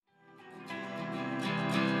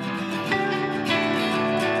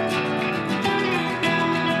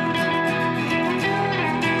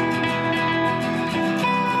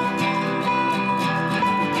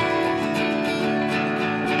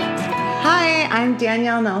Hi, I'm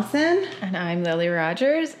Danielle Nelson. And I'm Lily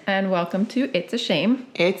Rogers, and welcome to It's a Shame.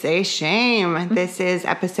 It's a shame. This is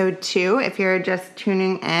episode 2, if you're just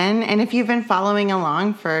tuning in. And if you've been following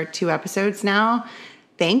along for 2 episodes now,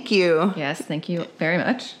 thank you. Yes, thank you very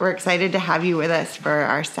much. We're excited to have you with us for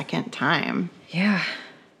our second time. Yeah.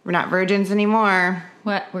 We're not virgins anymore.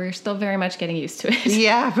 What? We're still very much getting used to it.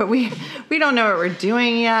 Yeah, but we don't know what we're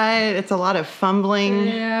doing yet. It's a lot of fumbling.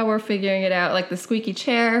 Yeah, we're figuring it out. Like the squeaky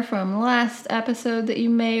chair from last episode that you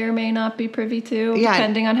may or may not be privy to,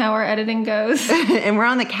 depending on how our editing goes. And we're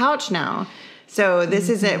on the couch now. So this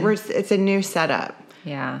is it. It's a new setup.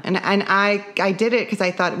 Yeah. And I did it because I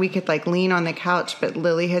thought we could like lean on the couch, but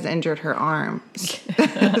Lily has injured her arm.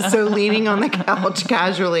 So leaning on the couch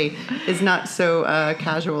casually is not so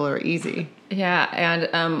casual or easy. Yeah,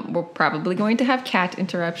 and we're probably going to have cat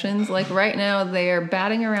interruptions. Like right now, they are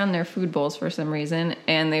batting around their food bowls for some reason,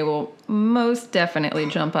 and they will most definitely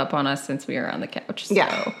jump up on us since we are on the couch. So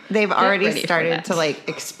yeah, they've already started to like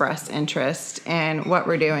express interest in what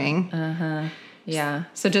we're doing. Yeah.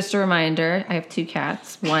 So just a reminder, I have 2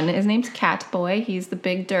 cats. One is named Catboy. He's the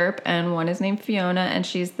big derp. And one is named Fiona, and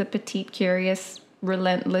she's the petite, curious,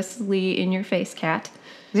 relentlessly in-your-face cat.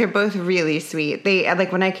 They're both really sweet. They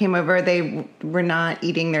like when I came over, they were not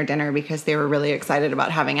eating their dinner because they were really excited about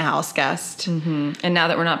having a house guest. Mm-hmm. And now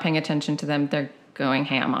that we're not paying attention to them, they're going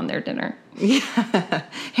ham on their dinner. Yeah.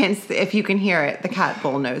 Hence, if you can hear it, the cat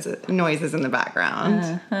bowl noises in the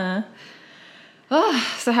background.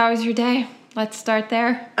 Oh, so how was your day? Let's start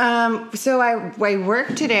there. So I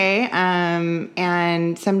work today,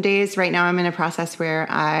 and some days right now I'm in a process where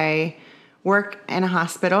I work in a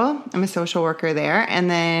hospital. I'm a social worker there, and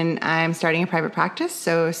then I'm starting a private practice.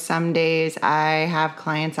 So some days I have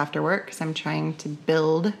clients after work because I'm trying to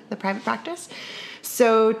build the private practice.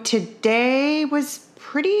 So today was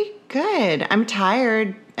pretty good. I'm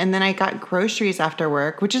tired. And then I got groceries after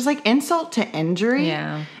work, which is like insult to injury.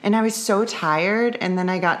 Yeah. And I was so tired. And then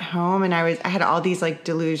I got home and I had all these like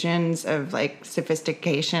delusions of like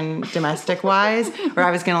sophistication domestic wise, where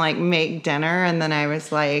I was going to like make dinner. And then I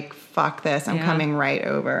was like, fuck this. I'm coming right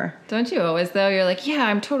over. Don't you always though? You're like, yeah,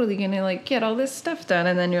 I'm totally going to like get all this stuff done.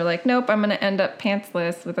 And then you're like, nope, I'm going to end up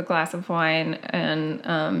pantsless with a glass of wine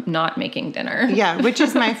and not making dinner. Yeah. Which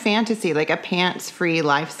is my fantasy, like a pants-free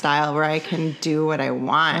lifestyle where I can do what I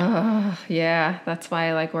want. Yeah, that's why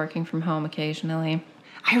I like working from home occasionally.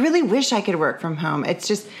 I really wish I could work from home. It's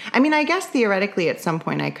just, I mean, I guess theoretically at some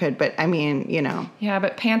point I could, but I mean, you know. Yeah,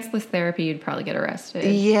 but pantsless therapy, you'd probably get arrested.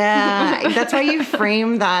 Yeah, that's why you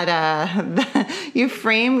frame you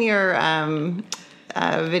frame your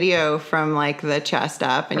video from like the chest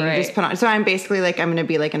up and you just put on. So I'm basically like, I'm going to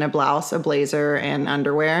be like in a blouse, a blazer, and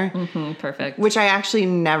underwear. Mm-hmm, perfect. Which I actually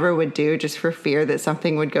never would do just for fear that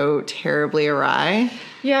something would go terribly awry.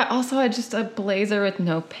 Yeah, also a blazer with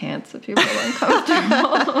no pants would be real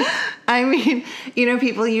uncomfortable. I mean, you know,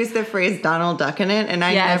 people use the phrase Donald Ducking it, and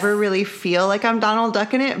I never really feel like I'm Donald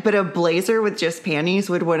Ducking it, but a blazer with just panties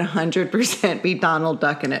would 100% be Donald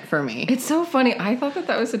Ducking it for me. It's so funny. I thought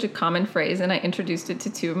that was such a common phrase, and I introduced it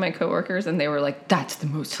to 2 of my coworkers, and they were like, that's the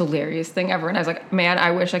most hilarious thing ever. And I was like, man,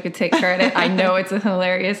 I wish I could take credit. I know it's a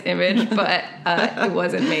hilarious image, but it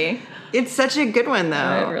wasn't me. It's such a good one,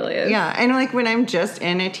 though. It really is. Yeah, and like when I'm just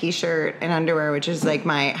in a t-shirt and underwear, which is like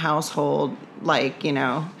my household, like, you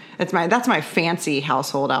know, that's my fancy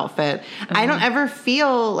household outfit. I don't ever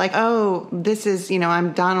feel like, oh, this is, you know,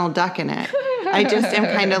 I'm Donald Ducking it. I just am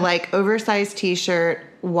kind of like oversized t-shirt.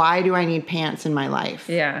 Why do I need pants in my life?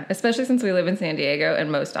 Yeah, especially since we live in San Diego,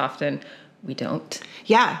 and most often we don't.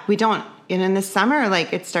 Yeah, we don't. And in the summer,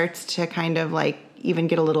 like it starts to kind of like even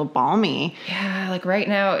get a little balmy. Yeah, like right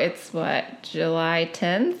now it's July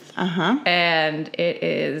 10th? And it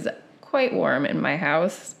is quite warm in my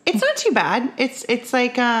house. It's not too bad. It's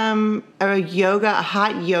like a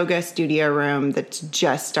hot yoga studio room that's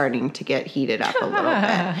just starting to get heated up a little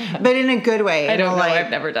bit. But in a good way. I don't know.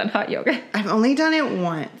 I've never done hot yoga. I've only done it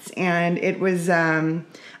once, and it was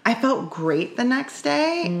I felt great the next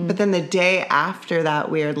day, but then the day after that,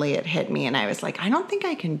 weirdly, it hit me, and I was like, I don't think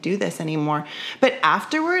I can do this anymore. But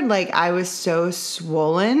afterward, like, I was so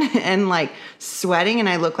swollen and, like, sweating, and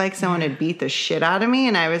I looked like someone had beat the shit out of me,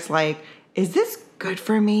 and I was like, is this good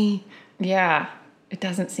for me? Yeah. It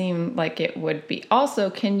doesn't seem like it would be. Also,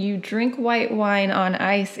 can you drink white wine on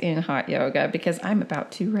ice in hot yoga? Because I'm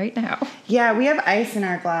about to right now. Yeah, we have ice in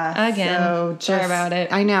our glass. Again, so sorry about it.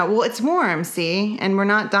 I know. Well, it's warm, see? And we're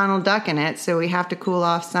not Donald Ducking it, so we have to cool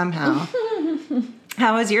off somehow.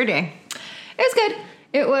 How was your day? It was good.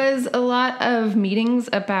 It was a lot of meetings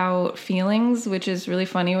about feelings, which is really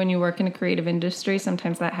funny when you work in a creative industry.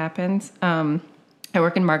 Sometimes that happens. I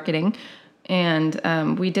work in marketing.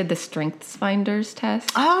 And we did the Strengths Finders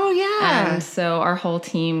test. Oh, yeah. And so our whole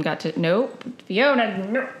team got to... Nope. Fiona,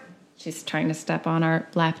 no. She's trying to step on our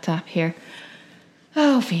laptop here.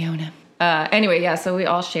 Oh, Fiona. Anyway, yeah, so we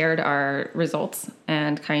all shared our results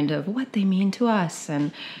and kind of what they mean to us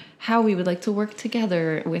and how we would like to work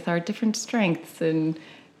together with our different strengths. And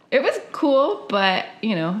it was cool, but,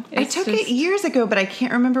 you know... I took it years ago, but I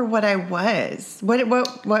can't remember what I was. What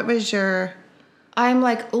was your... I'm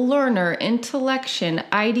like learner, intellection,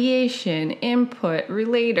 ideation, input,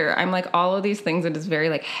 relator. I'm like all of these things that is very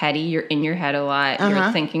like heady. You're in your head a lot.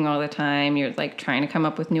 You're thinking all the time. You're like trying to come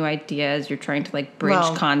up with new ideas. You're trying to like bridge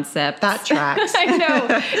concepts. That tracks. I know.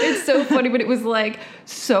 It's so funny, but it was like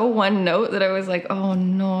so one note that I was like, oh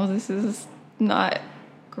no, this is not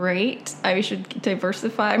great. I should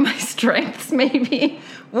diversify my strengths maybe.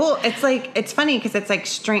 Well, it's funny because it's like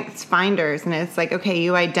strengths finders and it's like, okay,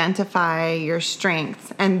 you identify your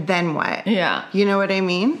strengths and then what? Yeah. You know what I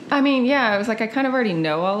mean? I mean, yeah, I was like, I kind of already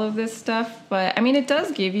know all of this stuff, but I mean, it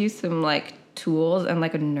does give you some like tools, and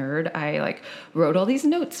like a nerd, I like wrote all these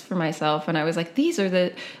notes for myself, and I was like, these are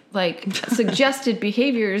the like suggested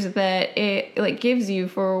behaviors that it like gives you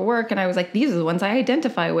for work, and I was like, these are the ones I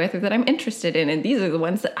identify with or that I'm interested in, and these are the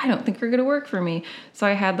ones that I don't think are going to work for me. So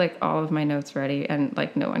I had like all of my notes ready, and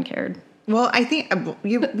like no one cared. Well, I think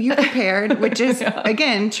you prepared, which is,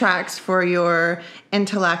 again, tracks for your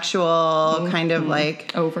intellectual kind of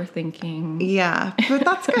like... overthinking. Yeah, but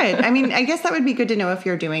that's good. I mean, I guess that would be good to know if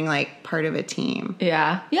you're doing like part of a team.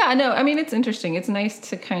 Yeah. Yeah, no, I mean, it's interesting. It's nice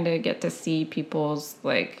to kind of get to see people's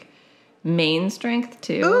like main strength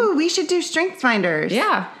too. Ooh, we should do strength finders.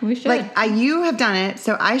 Yeah, we should. Like, you have done it,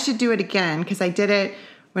 so I should do it again because I did it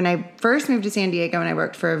when I first moved to San Diego and I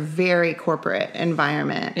worked for a very corporate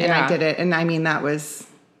environment. And I did it, and I mean, that was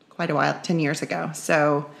quite a while, 10 years ago.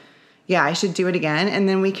 So, yeah, I should do it again, and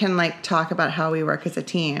then we can, like, talk about how we work as a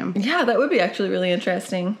team. Yeah, that would be actually really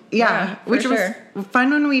interesting. Yeah, which was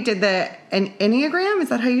fun when we did an Enneagram. Is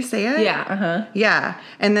that how you say it? Yeah, uh-huh. Yeah,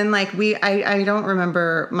 and then, like, I don't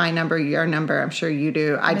remember my number, your number. I'm sure you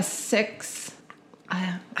do. I'm a 6.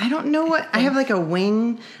 I don't know what I have, like a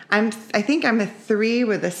wing. I think I'm a 3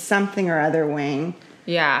 with a something or other wing.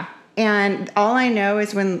 Yeah. And all I know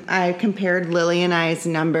is when I compared Lily and I's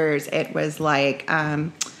numbers, it was like,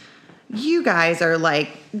 you guys are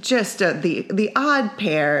like just the odd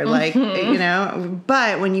pair, like, you know,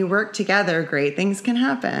 but when you work together, great things can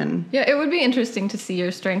happen. Yeah, it would be interesting to see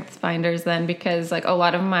your strengths finders then, because like a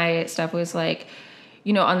lot of my stuff was like,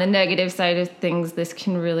 you know, on the negative side of things, this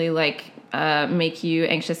can really like make you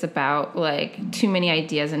anxious about like too many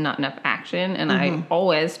ideas and not enough action. And I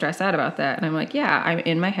always stress out about that. And I'm like, yeah, I'm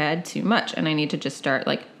in my head too much and I need to just start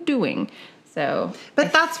like doing. So,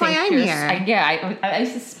 but that's why I'm here. I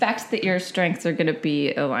suspect that your strengths are going to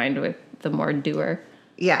be aligned with the more doer.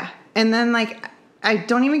 Yeah. And then like, I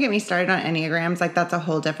don't even get me started on Enneagrams. Like that's a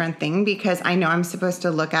whole different thing because I know I'm supposed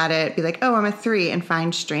to look at it, be like, oh, I'm a 3 and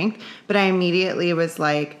find strength. But I immediately was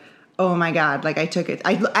like, oh my God, like I took it.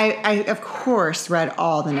 I of course read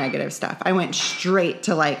all the negative stuff. I went straight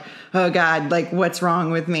to like, oh God, like what's wrong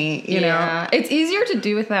with me? You know? It's easier to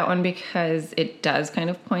do with that one because it does kind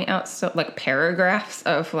of point out so like paragraphs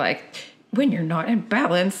of like, when you're not in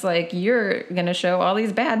balance, like you're going to show all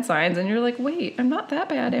these bad signs and you're like, wait, I'm not that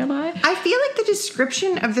bad, am I? I feel like the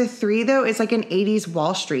description of the 3 though is like an 80s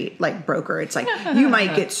Wall Street like broker. It's like, you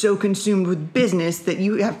might get so consumed with business that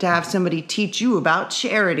you have to have somebody teach you about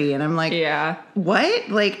charity. And I'm like, what?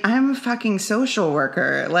 Like I'm a fucking social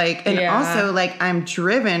worker. Like, and also like I'm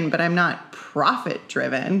driven, but I'm not profit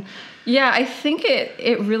driven. Yeah. I think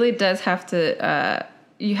it really does have to,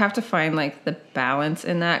 you have to find like the balance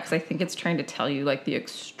in that because I think it's trying to tell you like the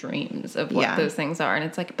extremes of what those things are, and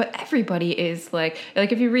it's like, but everybody is like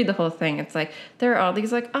if you read the whole thing, it's like there are all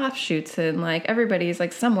these like offshoots and like everybody's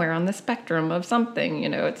like somewhere on the spectrum of something. You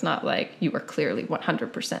know, it's not like you are clearly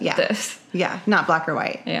 100% this. Yeah, not black or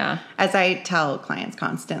white. Yeah, as I tell clients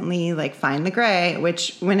constantly, like find the gray.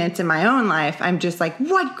 Which when it's in my own life, I'm just like,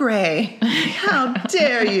 what gray? How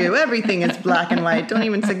dare you? Everything is black and white. Don't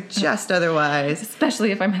even suggest otherwise.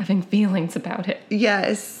 Especially if I'm having feelings about it.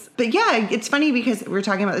 Yes. But yeah, it's funny because we're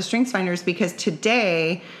talking about the strengths finders because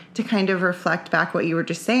today, to kind of reflect back what you were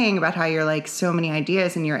just saying about how you're like so many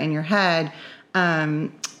ideas and you're in your head,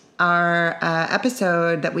 our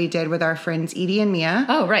episode that we did with our friends Edie and Mia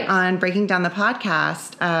on Breaking Down the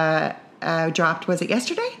Podcast dropped, was it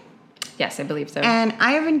yesterday? Yes, I believe so. And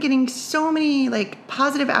I have been getting so many like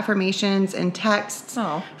positive affirmations and texts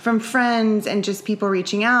from friends and just people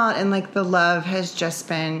reaching out. And like the love has just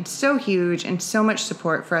been so huge and so much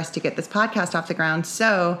support for us to get this podcast off the ground.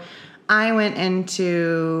 So I went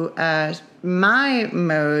into my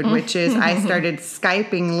mode, which is I started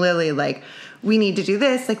Skyping Lily, like, we need to do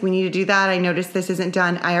this, like, we need to do that. I noticed this isn't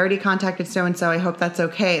done. I already contacted so-and-so. I hope that's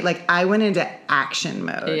okay. Like, I went into action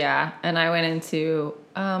mode. Yeah, and I went into,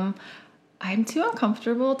 I'm too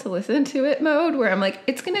uncomfortable to listen to it mode, where I'm like,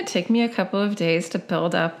 it's going to take me a couple of days to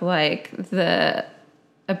build up, like, the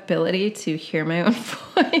ability to hear my own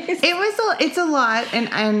voice. It's a lot, and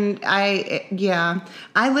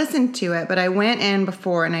I listened to it, but I went in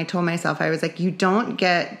before and I told myself, I was like, you don't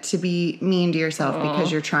get to be mean to yourself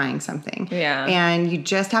because you're trying something. Yeah. And you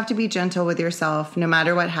just have to be gentle with yourself no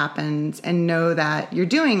matter what happens, and know that you're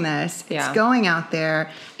doing this. It's going out there,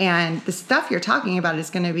 and the stuff you're talking about is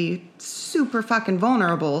going to be super fucking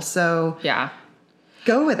vulnerable. So Yeah.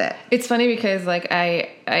 go with it. It's funny because, like, I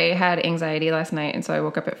had anxiety last night, and so I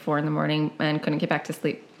woke up at 4 a.m. and couldn't get back to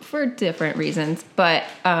sleep for different reasons. But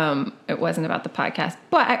it wasn't about the podcast.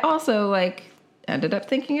 But I also, like, ended up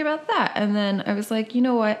thinking about that. And then I was like, you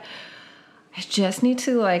know what? I just need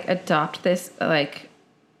to, like, adopt this, like,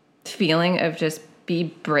 feeling of just be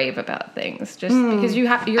brave about things. Just because you're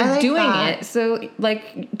like doing it. So,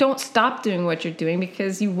 like, don't stop doing what you're doing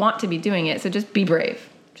because you want to be doing it. So just be brave.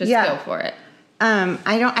 Just go for it.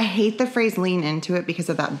 I hate the phrase lean into it because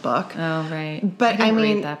of that book. Oh, right. But I didn't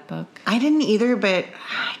read that book. I didn't either, but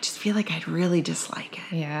I just feel like I'd really dislike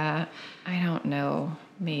it. Yeah. I don't know.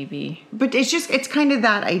 Maybe. But it's kind of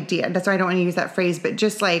that idea. That's why I don't want to use that phrase, but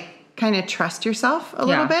just like kind of trust yourself a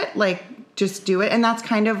little bit. Like, just do it. And that's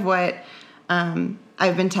kind of what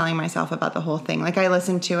I've been telling myself about the whole thing. Like, I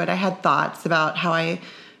listened to it. I had thoughts about how I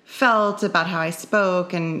felt, about how I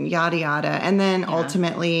spoke, and yada yada, and then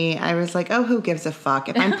ultimately I was like, oh, who gives a fuck?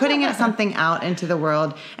 If I'm putting something out into the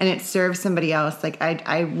world and it serves somebody else, like,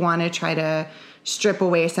 I want to try to strip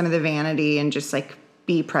away some of the vanity and just, like,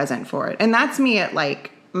 be present for it. And that's me at,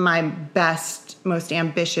 like, my best, most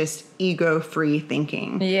ambitious, ego-free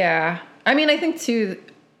thinking. Yeah. I mean, I think too,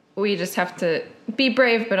 we just have to be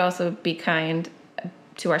brave but also be kind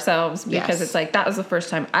to ourselves, because it's like, that was the first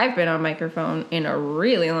time I've been on microphone in a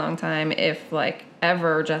really long time, if, like,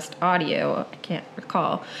 ever just audio. I can't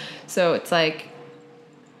recall. So it's like,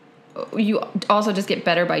 you also just get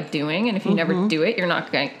better by doing, and if you never do it, you're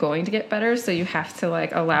not going to get better. So you have to,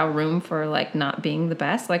 like, allow room for, like, not being the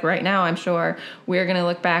best. Like, right now, I'm sure we're going to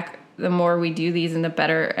look back, the more we do these and the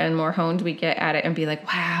better and more honed we get at it, and be like,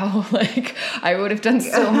 wow, like, I would have done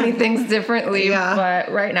so many things differently.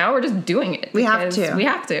 But right now we're just doing it. We have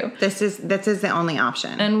to. This is the only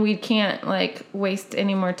option. And we can't, like, waste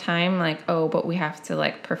any more time, like, but we have to,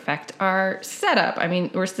 like, perfect our setup. I mean,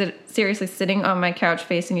 we're seriously sitting on my couch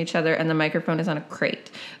facing each other, and the microphone is on a crate.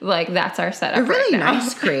 Like, that's our setup. A really right now.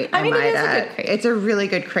 nice crate. I mean, it is a good crate. It's a really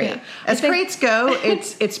good crate. Yeah. As crates go,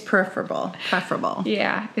 it's preferable.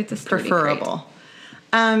 Yeah, it's a preferable.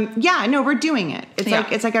 We're doing it.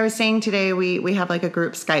 It's like I was saying today, we have, like, a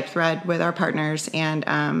group Skype thread with our partners, and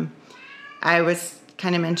I was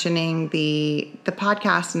kind of mentioning the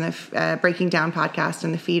podcast and the Breaking Down podcast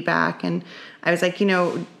and the feedback, and I was like,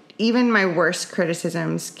 even my worst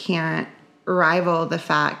criticisms can't rival the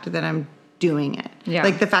fact that I'm doing it. Yeah.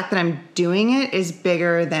 Like, the fact that I'm doing it is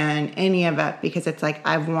bigger than any of it, because it's like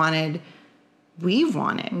we've wanted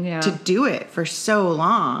to do it for so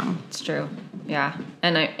long. It's true. Yeah.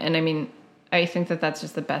 And I mean, I think that that's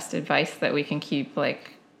just the best advice that we can keep,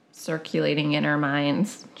 like, circulating in our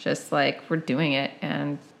minds. Just, like, we're doing it.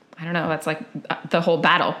 And I don't know, that's, like, the whole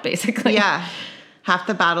battle, basically. Yeah. Half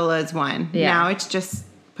the battle is won. Yeah. Now it's just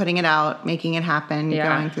putting it out, making it happen,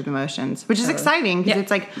 going through the motions, which is exciting, because it's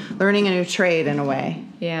like learning a new trade in a way.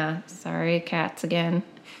 Yeah. Sorry, cats again.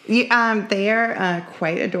 They are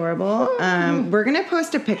quite adorable. We're going to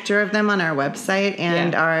post a picture of them on our website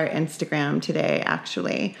and our Instagram today,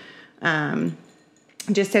 actually.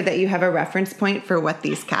 Just so that you have a reference point for what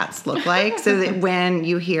these cats look like, so that when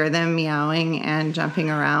you hear them meowing and jumping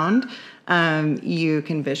around, you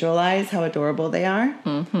can visualize how adorable they are.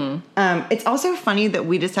 Mm-hmm. It's also funny that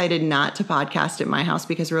we decided not to podcast at my house,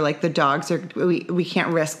 because we're like, we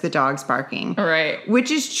can't risk the dogs barking. Right.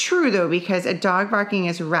 Which is true, though, because a dog barking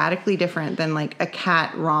is radically different than, like, a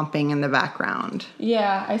cat romping in the background.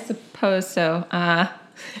 Yeah, I suppose so.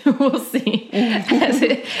 We'll see as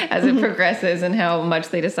it progresses and how much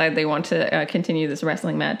they decide they want to continue this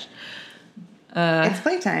wrestling match. It's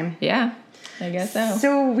playtime. Yeah. I guess so.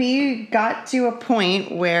 So we got to a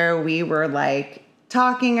point where we were, like,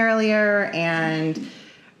 talking earlier, and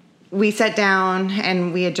we sat down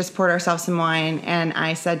and we had just poured ourselves some wine, and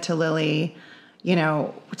I said to Lily,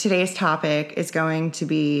 today's topic is going to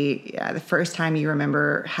be the first time you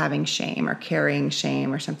remember having shame or carrying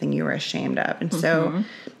shame or something you were ashamed of. And so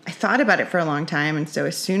I thought about it for a long time. And so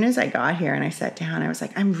as soon as I got here and I sat down, I was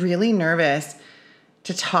like, I'm really nervous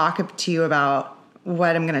to talk to you about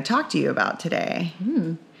what I'm going to talk to you about today.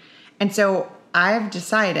 And so I've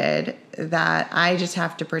decided that I just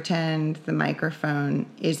have to pretend the microphone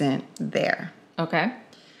isn't there. Okay.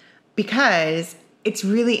 Because it's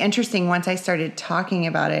really interesting. Once I started talking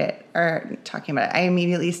about it, I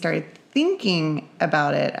immediately started thinking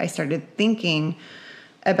about it. I started thinking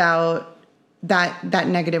about that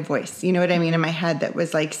negative voice, you know what I mean, in my head that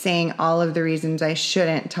was like saying all of the reasons I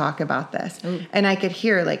shouldn't talk about this. Ooh. And I could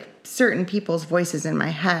hear like certain people's voices in my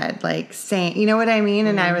head, like saying, you know what I mean?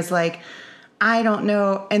 And I was like, I don't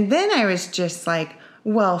know. And then I was just like,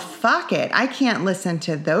 well, fuck it. I can't listen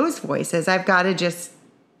to those voices. I've got to just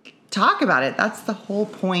talk about it. That's the whole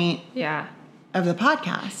point of the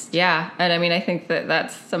podcast. Yeah. And I mean, I think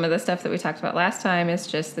that's some of the stuff that we talked about last time is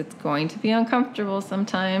just it's going to be uncomfortable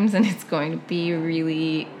sometimes, and it's going to be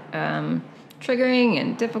really triggering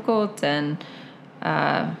and difficult. And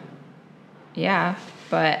but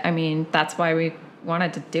I mean, that's why we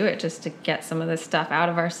wanted to do it, just to get some of this stuff out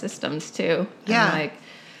of our systems too. Yeah. And like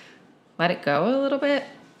let it go a little bit.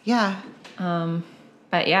 Yeah.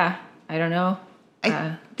 But yeah, I don't know.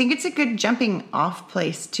 I think it's a good jumping off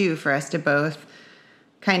place too for us to both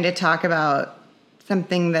kind of talk about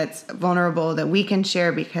something that's vulnerable that we can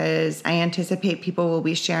share, because I anticipate people will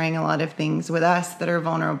be sharing a lot of things with us that are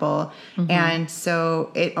vulnerable. And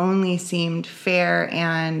so it only seemed fair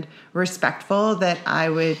and respectful that I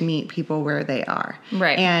would meet people where they are.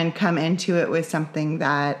 Right. And come into it with something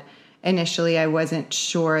that initially I wasn't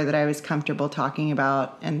sure that I was comfortable talking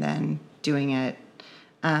about, and then doing it.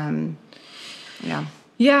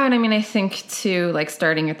 Yeah, and I mean, I think too, like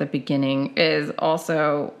starting at the beginning is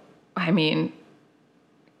also, I mean,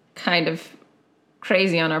 kind of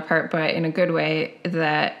crazy on our part, but in a good way,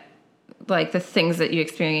 that like the things that you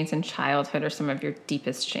experience in childhood are some of your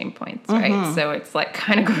deepest shame points, right? So it's like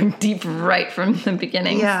kind of going deep right from the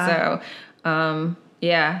beginning. Yeah. So, I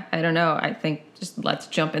don't know. I think just let's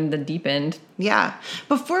jump in the deep end. Yeah.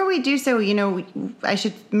 Before we do so, I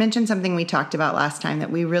should mention something we talked about last time, that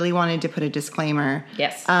we really wanted to put a disclaimer.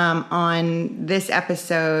 Yes. On this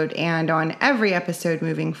episode and on every episode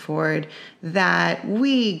moving forward, that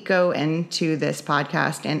we go into this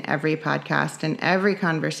podcast and every podcast and every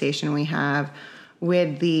conversation we have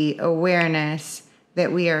with the awareness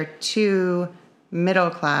that we are two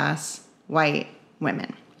middle-class white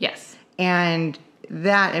women. Yes. And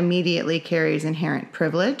that immediately carries inherent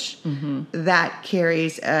privilege. That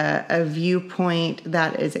carries a viewpoint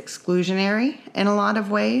that is exclusionary in a lot of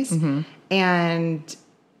ways. And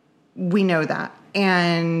we know that.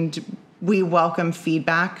 And we welcome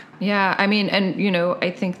feedback. Yeah, I mean, and,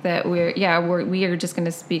 I think that we are just going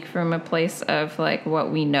to speak from a place of like what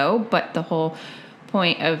we know. But the whole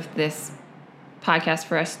point of this podcast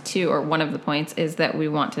for us too, or one of the points, is that we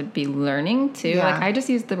want to be learning too. Yeah. Like I just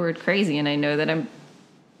used the word crazy, and I know that I'm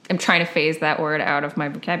trying to phase that word out of my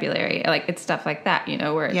vocabulary. Like it's stuff like that,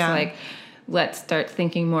 where it's like, let's start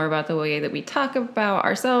thinking more about the way that we talk about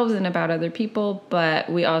ourselves and about other people.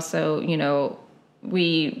 But we also,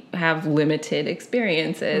 we have limited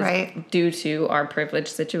experiences due to our privileged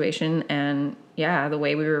situation and the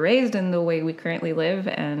way we were raised and the way we currently live.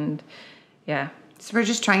 And so we're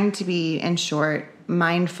just trying to be, in short,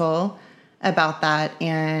 mindful about that.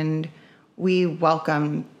 And we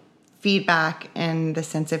welcome feedback in the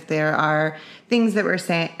sense if there are things that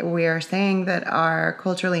we are saying that are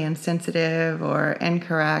culturally insensitive or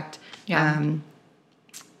incorrect.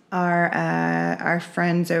 Our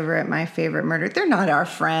friends over at My Favorite Murder, they're not our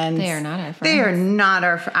friends. They are not our friends. They are not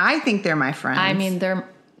our I think they're my friends. I mean, they're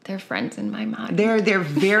friends in my mind. They're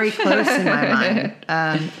very close in my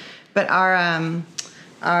mind. But our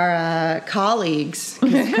colleagues,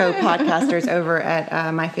 co-podcasters over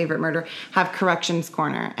at My Favorite Murder, have Corrections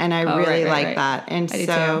Corner, and I really like that. And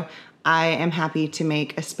so I am happy to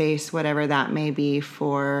make a space, whatever that may be,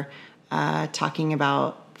 for talking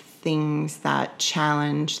about things that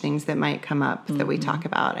challenge, things that might come up that we talk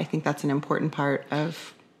about. I think that's an important part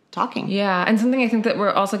of talking. Yeah, and something I think that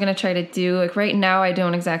we're also going to try to do, like right now I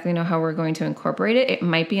don't exactly know how we're going to incorporate it. It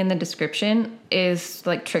might be in the description, is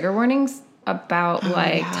like trigger warnings about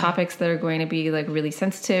topics that are going to be like really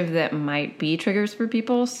sensitive that might be triggers for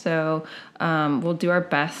people. So we'll do our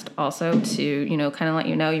best also to, kind of let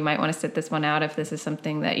you know, you might want to sit this one out if this is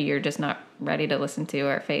something that you're just not ready to listen to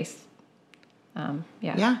or face.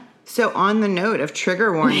 So on the note of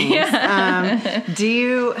trigger warnings, do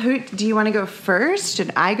you want to go first?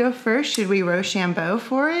 Should I go first? Should we Rochambeau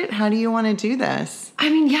for it? How do you want to do this? I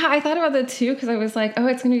mean, yeah, I thought about that too because I was like, oh,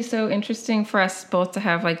 it's going to be so interesting for us both to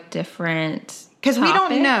have like different. Because we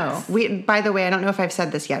don't know. By the way, I don't know if I've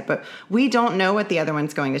said this yet, but we don't know what the other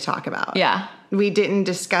one's going to talk about. Yeah. We didn't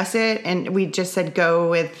discuss it, and we just said go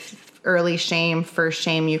with early shame, first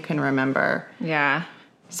shame you can remember. Yeah.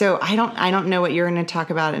 So I don't know what you're going to talk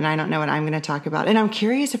about, and I don't know what I'm going to talk about. And I'm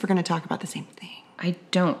curious if we're going to talk about the same thing. I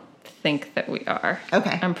don't think that we are.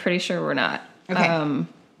 Okay. I'm pretty sure we're not. Okay.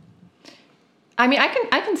 I mean,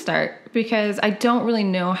 I can start because I don't really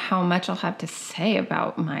know how much I'll have to say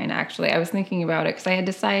about mine, actually. I was thinking about it because I had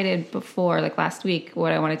decided before, like last week,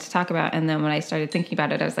 what I wanted to talk about. And then when I started thinking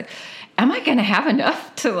about it, I was like, am I going to have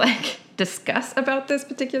enough to like discuss about this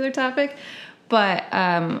particular topic? But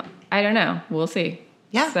I don't know. We'll see.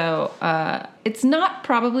 Yeah. So it's not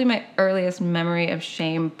probably my earliest memory of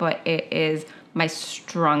shame, but it is my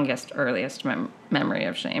strongest, earliest memory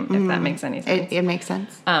of shame, if that makes any sense. It makes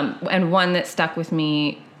sense. And one that stuck with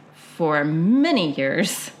me for many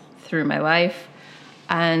years through my life.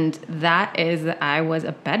 And that is that I was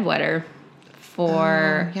a bedwetter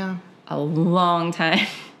for a long time.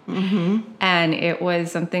 Mm-hmm. And it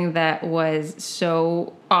was something that was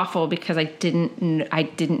so awful because I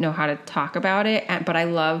didn't know how to talk about it. But I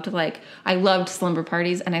loved slumber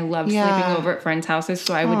parties and I loved sleeping over at friends' houses.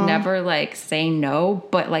 So I would never like say no,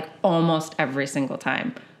 but like almost every single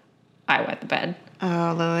time I wet the bed.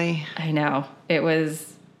 Oh, Lily. I know. It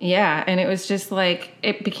was, and it was just like,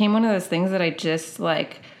 it became one of those things that I just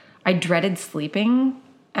like, I dreaded sleeping.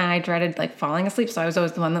 And I dreaded like falling asleep. So I was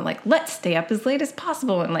always the one that like, let's stay up as late as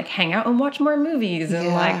possible and like hang out and watch more movies and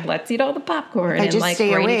like, let's eat all the popcorn and like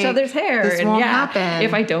braid each other's hair. This won't happen.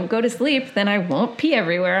 If I don't go to sleep, then I won't pee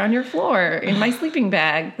everywhere on your floor in my sleeping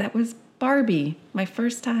bag. That was Barbie, my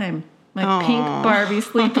first time. My pink Barbie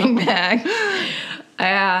sleeping bag.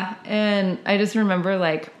 And I just remember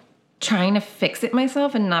like trying to fix it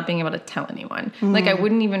myself and not being able to tell anyone. Like I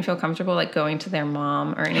wouldn't even feel comfortable like going to their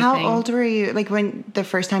mom or anything. How old were you? Like when the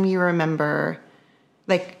first time you remember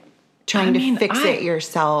like trying to fix it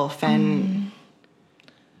yourself and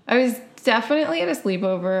I was definitely at a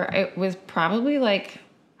sleepover. It was probably like,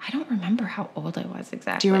 I don't remember how old I was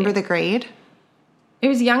exactly. Do you remember the grade? It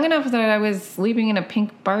was young enough that I was sleeping in a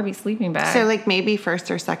pink Barbie sleeping bag. So like maybe first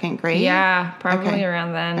or second grade? Yeah, probably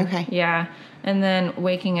around then. Okay. Yeah. And then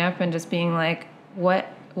waking up and just being like, what,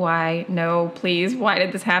 why, no, please, why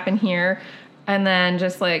did this happen here? And then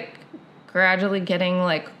just like gradually getting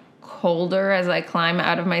like colder as I climb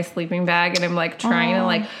out of my sleeping bag and I'm like trying to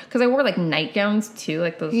like, because I wore like nightgowns too,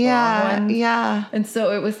 like those long ones. Yeah. And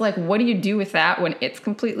so it was like, what do you do with that when it's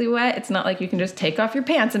completely wet? It's not like you can just take off your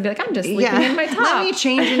pants and be like, I'm just sleeping in my top. Let me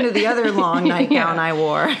change into the other long nightgown I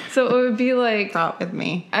wore. So it would be like, thought with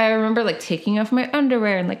me. I remember like taking off my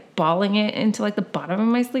underwear and like balling it into like the bottom of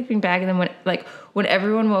my sleeping bag. And then when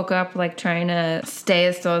everyone woke up, like trying to stay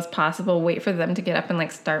as still as possible, wait for them to get up and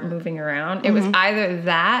like start moving around. It was either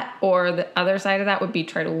that or the other side of that would be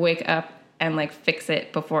try to wake up and like fix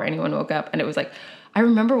it before anyone woke up. And it was like, I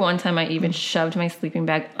remember one time I even shoved my sleeping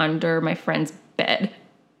bag under my friend's bed.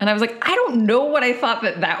 And I was like, I don't know what I thought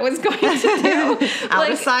that was going to do.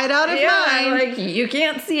 Out of sight, out of mind. Like, you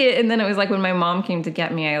can't see it. And then it was like when my mom came to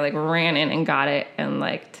get me, I like ran in and got it and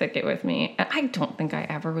like took it with me. And I don't think I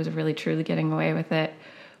ever was really truly getting away with it.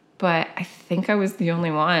 But I think I was the only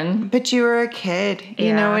one. But you were a kid.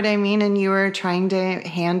 You know what I mean? And you were trying to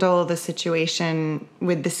handle the situation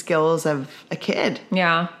with the skills of a kid.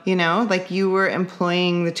 Yeah. You know? Like you were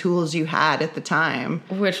employing the tools you had at the time.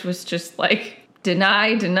 Which was just like,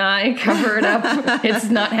 deny, cover it up. It's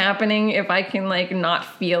not happening. If I can like not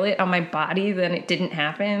feel it on my body, then it didn't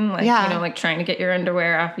happen. Like, you know, like trying to get your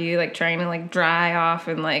underwear off you, like trying to like dry off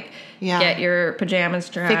and like get your pajamas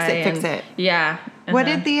dry. Fix it. Yeah. What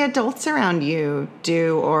did the adults around you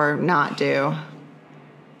do or not do?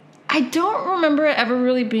 I don't remember it ever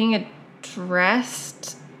really being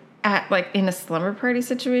addressed at like in a slumber party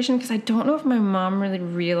situation because I don't know if my mom really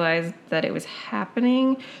realized that it was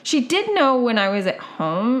happening. She did know when I was at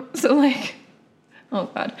home. So like, oh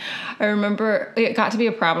God, I remember it got to be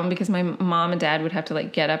a problem because my mom and dad would have to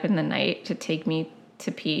like get up in the night to take me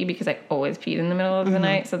to pee because I always peed in the middle of the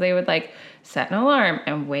night. So they would like set an alarm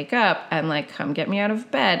and wake up and like come get me out of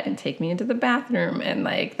bed and take me into the bathroom. And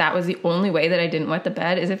like, that was the only way that I didn't wet the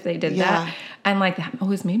bed is if they did that. And like, that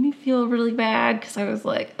always made me feel really bad because I was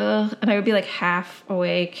like, ugh. And I would be like half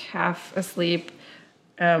awake, half asleep.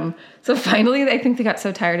 So finally, I think they got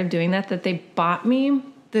so tired of doing that they bought me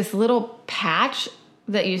this little patch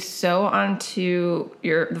that you sew onto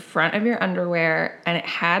the front of your underwear, and it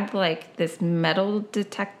had like this metal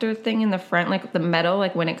detector thing in the front, like the metal,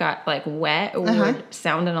 like when it got like wet, it would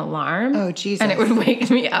sound an alarm. Oh, Jesus. And it would wake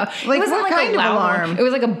me up. Like, it wasn't what like kind a loud of alarm? one. It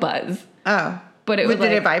was like a buzz. Oh. But it would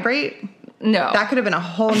did it vibrate? No. That could have been a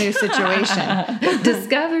whole new situation.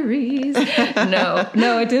 Discoveries.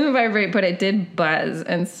 No, it didn't vibrate, but it did buzz.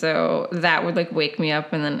 And so that would like wake me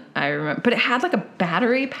up. And then I remember, but it had like a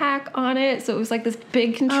battery pack on it. So it was like this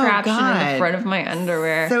big contraption in the front of my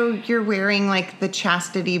underwear. So you're wearing like the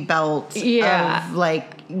chastity belt of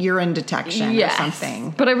like urine detection or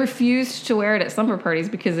something. But I refused to wear it at slumber parties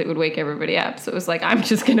because it would wake everybody up. So it was like, I'm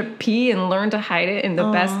just going to pee and learn to hide it in the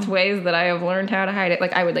best ways that I have learned how to hide it.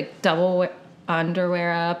 Like I would like double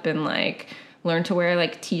underwear up and like learn to wear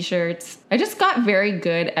like t-shirts. I just got very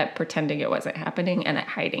good at pretending it wasn't happening and at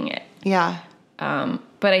hiding it. Yeah.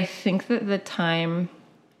 But I think that the time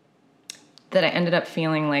that I ended up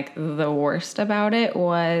feeling like the worst about it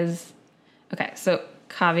was, okay, so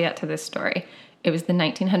caveat to this story. It was the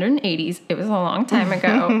 1980s. It was a long time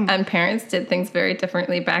ago, and parents did things very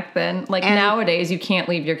differently back then. Like nowadays, you can't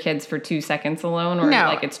leave your kids for 2 seconds alone, or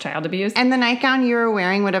like it's child abuse. And the nightgown you were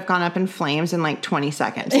wearing would have gone up in flames in like 20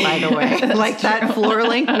 seconds. By the way, like true. That floor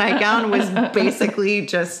length nightgown was basically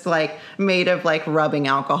just like made of like rubbing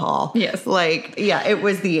alcohol. Yes, like it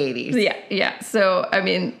was the 80s. Yeah. So I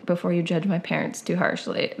mean, before you judge my parents too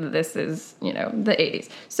harshly, this is the 80s.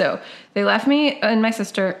 So they left me and my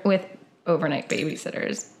sister with overnight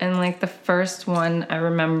babysitters, and like the first one I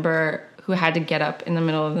remember who had to get up in the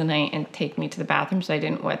middle of the night and take me to the bathroom so I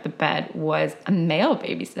didn't wet the bed was a male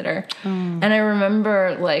babysitter. And I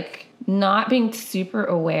remember like not being super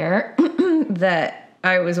aware that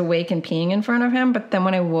I was awake and peeing in front of him, but then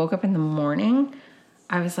when I woke up in the morning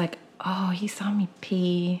I was like, oh, he saw me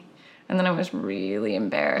pee. And then I was really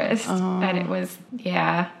embarrassed. And it was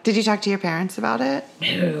Did you talk to your parents about it?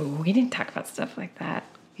 No, we didn't talk about stuff like that.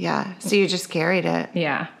 Yeah, so you just carried it.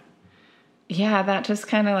 Yeah, that just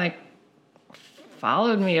kind of like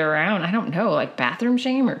followed me around. I don't know, like bathroom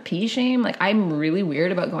shame or pee shame. Like I'm really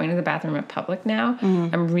weird about going to the bathroom in public now.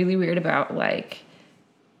 I'm really weird about like,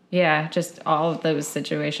 just all of those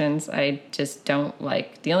situations. I just don't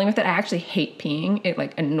like dealing with it. I actually hate peeing. It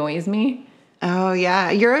like annoys me. Oh, yeah.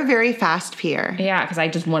 You're a very fast peer. Yeah, because I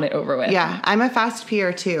just want it over with. Yeah, I'm a fast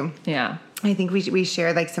peer too. Yeah. I think we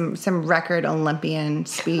share like some record Olympian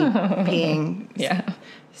speed peeing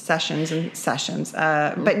sessions.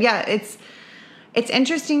 But yeah, it's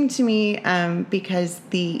interesting to me because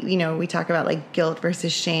we talk about like guilt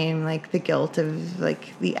versus shame, like the guilt of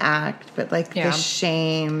like the act, but like the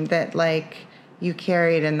shame that like you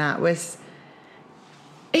carried, and that was.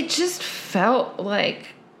 It just felt like,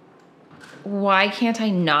 why can't I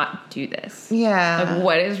not do this? Yeah. Like,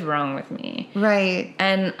 what is wrong with me? Right.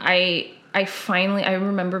 And I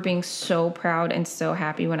remember being so proud and so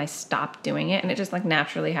happy when I stopped doing it. And it just like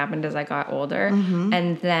naturally happened as I got older.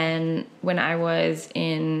 And then when I was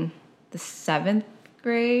in the 7th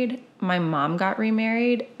grade, my mom got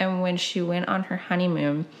remarried. And when she went on her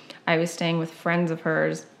honeymoon, I was staying with friends of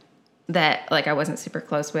hers that like I wasn't super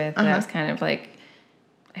close with. And I was kind of like,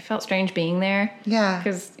 I felt strange being there. Yeah.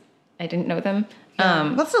 Because I didn't know them.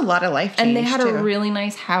 That's a lot of life change, and they had too. a really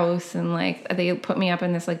nice house, and like they put me up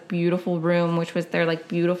in this like beautiful room, which was their like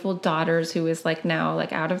beautiful daughter's, who is like now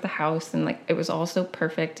like out of the house, and like it was all so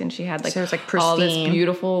perfect, and she had like, so it was, like all this pristine.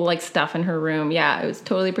 beautiful like stuff in her room. Yeah, it was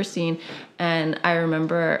totally pristine. And I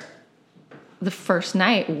remember the first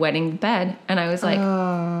night wetting the bed, and I was like,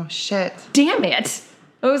 oh shit, damn it.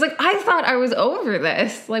 I was like, I thought I was over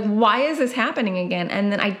this. Like, why is this happening again?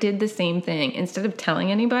 And then I did the same thing. Instead of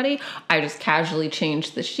telling anybody, I just casually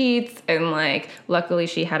changed the sheets. And, like, luckily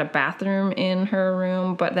she had a bathroom in her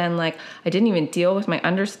room. But then, like, I didn't even deal with my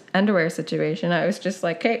underwear situation. I was just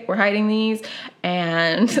like, okay, we're hiding these.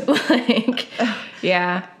 And, like,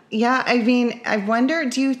 yeah. Yeah, I mean, I wonder,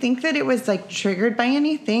 do you think that it was, like, triggered by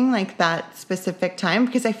anything, like, that specific time?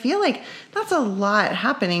 Because I feel like that's a lot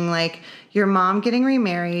happening, like, your mom getting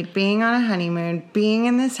remarried, being on a honeymoon, being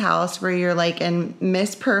in this house where you're, like, in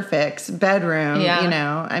Miss Perfect's bedroom,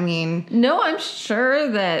 I mean. No, I'm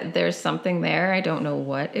sure that there's something there. I don't know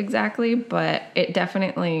what exactly, but it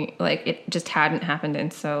definitely, like, it just hadn't happened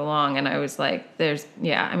in so long. And I was like, that's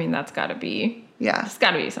got to be. Yeah. There's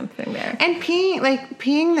got to be something there. And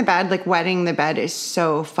peeing the bed, like wetting the bed is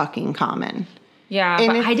so fucking common. Yeah,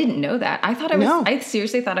 but I didn't know that. I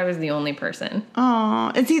seriously thought I was the only person.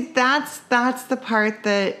 Oh, and see, that's the part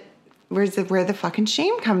that where the fucking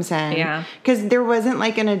shame comes in. Yeah. Because there wasn't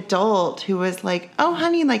like an adult who was like, oh,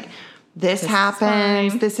 honey, like this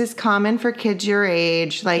happens. This is common for kids your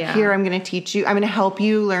age. Like, here, I'm going to teach you. I'm going to help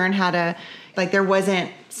you learn how to, like, there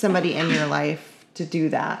wasn't somebody in your life to do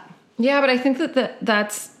that. Yeah, but I think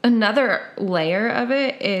that's another layer of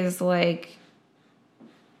it is, like,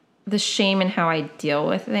 the shame in how I deal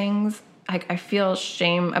with things. I feel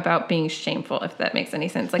shame about being shameful, if that makes any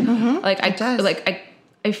sense. Like,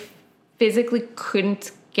 I physically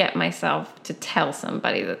couldn't get myself to tell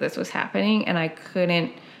somebody that this was happening, and I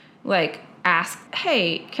couldn't, like, ask,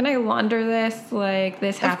 hey, can I launder this? Like,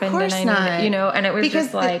 this happened, and I need it, you know? And it was because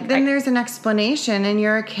just like, then there's an explanation, and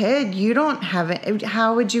you're a kid. You don't have it.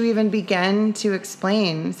 How would you even begin to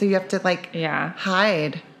explain? So you have to, like,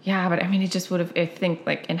 hide. Yeah, but I mean, it just would have, I think,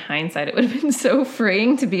 like, in hindsight, it would have been so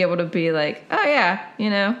freeing to be able to be like, oh, yeah, you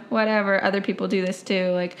know, whatever. Other people do this too.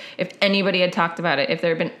 Like, if anybody had talked about it, if there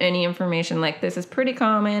had been any information like this is pretty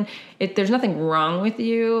common, there's nothing wrong with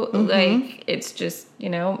you. Like, it's just, you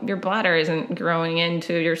know, your bladder isn't growing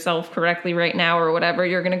into yourself correctly right now or whatever.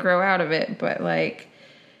 You're going to grow out of it. But, like,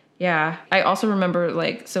 yeah. I also remember,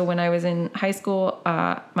 like, so when I was in high school,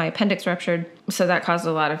 my appendix ruptured. So that caused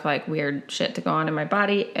a lot of, like, weird shit to go on in my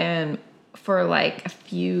body. And for, like, a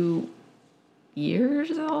few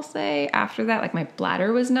years, I'll say, after that, like, my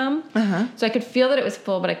bladder was numb. So I could feel that it was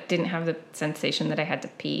full, but I didn't have the sensation that I had to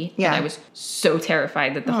pee. Yeah. And I was so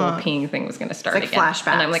terrified that the whole peeing thing was going to start again.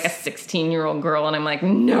 Flashbacks. And I'm, like, a 16-year-old girl, and I'm like,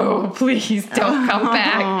 no, please don't come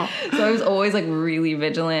back. So I was always, like, really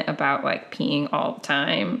vigilant about, like, peeing all the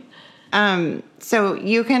time. So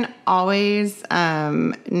you can always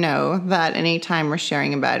know that anytime we're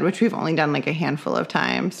sharing a bed, which we've only done like a handful of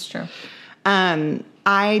times. It's true.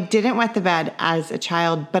 I didn't wet the bed as a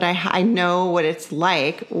child, but I know what it's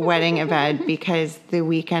like wetting a bed because the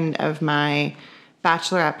weekend of my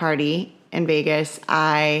bachelorette party in Vegas,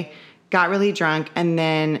 I got really drunk and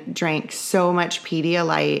then drank so much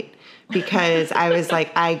Pedialyte because I was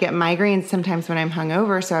like, I get migraines sometimes when I'm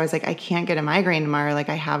hungover. So I was like, I can't get a migraine tomorrow. Like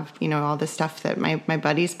I have, you know, all this stuff that my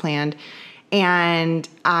buddies planned. And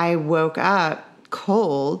I woke up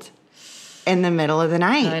cold in the middle of the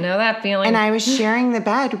night. I know that feeling. And I was sharing the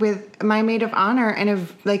bed with my maid of honor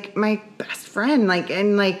and like my best friend, like,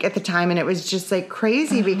 and like at the time. And it was just like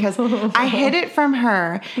crazy because I hid it from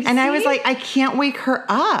her. And I was like, I can't wake her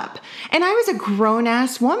up. And I was a grown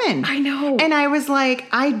ass woman. I know. And I was like,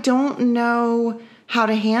 I don't know how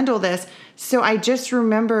to handle this. So I just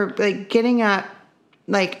remember like getting up,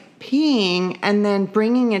 like peeing and then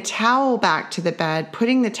bringing a towel back to the bed,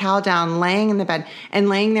 putting the towel down, laying in the bed and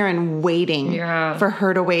laying there and waiting for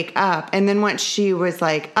her to wake up. And then once she was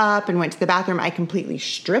like up and went to the bathroom, I completely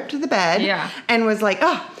stripped the bed and was like,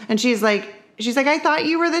 oh, and she's like, I thought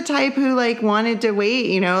you were the type who like wanted to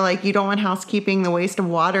wait, you know, like you don't want housekeeping, the waste of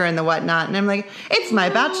water and the whatnot. And I'm like, it's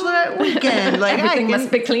my bachelorette weekend. Like everything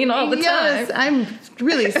must be clean all the time. Yes, I'm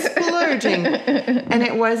really splurging. And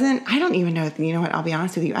it wasn't, I don't even know, you know what, I'll be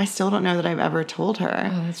honest with you. I still don't know that I've ever told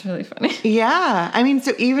her. Oh, that's really funny. Yeah. I mean,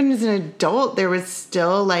 so even as an adult, there was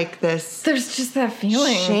still like this. There's just that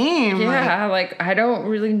feeling. Shame. Yeah. Like I don't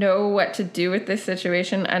really know what to do with this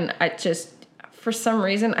situation. And I just, for some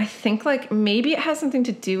reason, I think like maybe it has something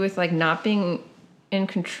to do with like not being in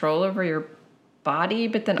control over your body,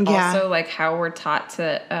 but then also like how we're taught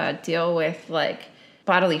to deal with like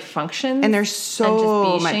bodily functions. And there's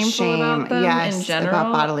so and just be much shame about them in general.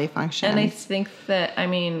 About bodily functions. And I think that, I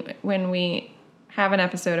mean, when we have an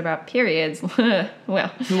episode about periods, well,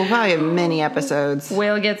 we'll probably have many episodes.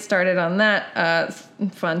 We'll get started on that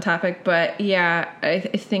fun topic. But yeah, I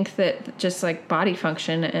think that just like body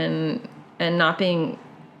function and not being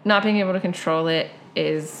able to control it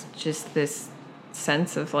is just this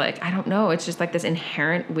sense of like, I don't know, it's just like this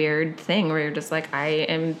inherent weird thing where you're just like, I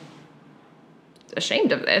am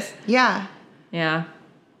ashamed of this. Yeah. Yeah.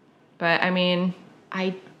 But I mean,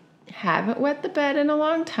 I haven't wet the bed in a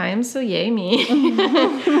long time, so yay me.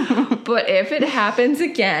 But if it happens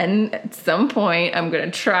again at some point, I'm going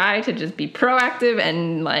to try to just be proactive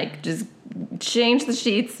and like just change the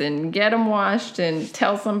sheets and get them washed and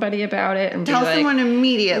tell somebody about it and tell someone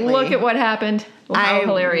immediately. Look at what happened. How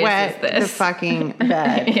hilarious wet is this? The fucking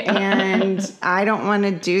bed. And I don't want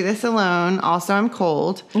to do this alone. Also, I'm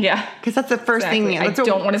cold. Yeah. Because that's the first thing. I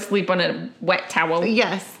don't want to sleep on a wet towel.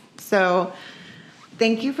 Yes. So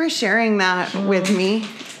thank you for sharing that with me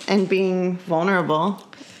and being vulnerable.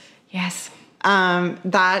 Yes.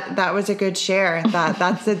 That was a good share.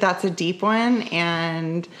 That's a deep one,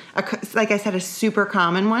 and like I said, a super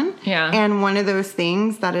common one. Yeah. And one of those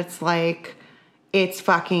things that it's like it's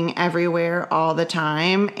fucking everywhere all the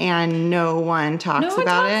time, and no one talks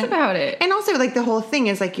about it. And also, like the whole thing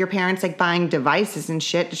is like your parents like buying devices and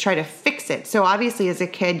shit to try to fix it. So obviously as a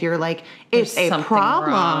kid, you're like, it's There's a something problem.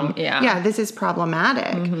 wrong. Yeah. This is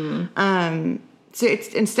problematic. So it's,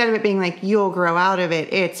 instead of it being like, you'll grow out of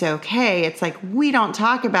it, it's okay. It's like, we don't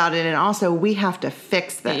talk about it. And also we have to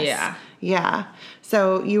fix this. Yeah. Yeah.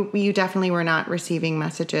 So you definitely were not receiving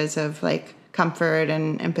messages of like comfort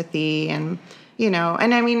and empathy and,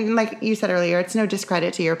 and I mean, like you said earlier, it's no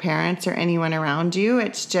discredit to your parents or anyone around you.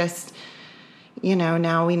 It's just,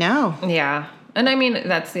 now we know. Yeah. And I mean,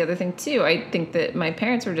 that's the other thing too. I think that my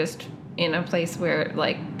parents were just in a place where,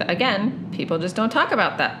 like, again, people just don't talk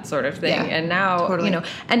about that sort of thing. Yeah, and now, totally.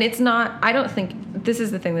 And it's not, I don't think, this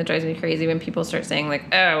is the thing that drives me crazy when people start saying,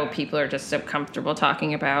 like, oh, people are just so comfortable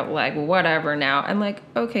talking about, like, whatever now. I'm like,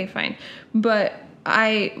 okay, fine. But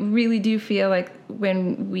I really do feel like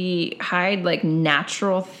when we hide, like,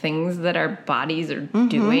 natural things that our bodies are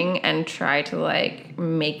doing and try to, like,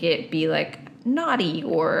 make it be, like, naughty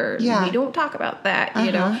or we don't talk about that,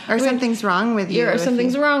 Or something's wrong with you. Or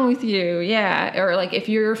something's wrong with you, yeah. Or, like, if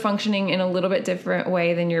you're functioning in a little bit different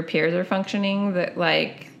way than your peers are functioning, that,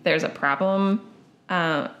 like, there's a problem.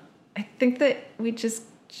 I think that we just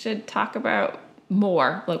should talk about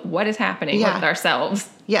more, like, what is happening with ourselves.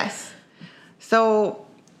 Yes. So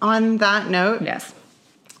on that note, Yes.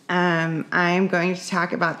 I'm going to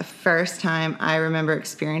talk about the first time I remember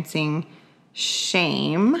experiencing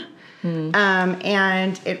shame.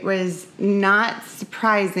 And it was not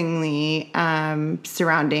surprisingly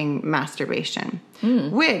surrounding masturbation,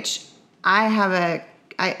 which I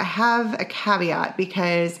have a caveat,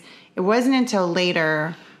 because it wasn't until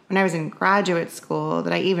later when I was in graduate school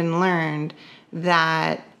that I even learned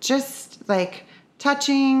that just like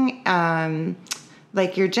touching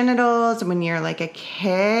like your genitals when you're like a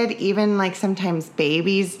kid, even like sometimes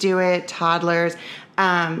babies do it, toddlers.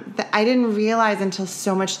 I didn't realize until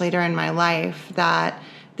so much later in my life that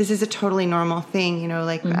this is a totally normal thing.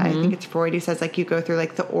 Like I think it's Freud who says like you go through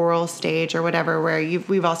like the oral stage or whatever, where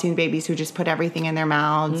we've all seen babies who just put everything in their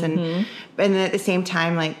mouths, and then at the same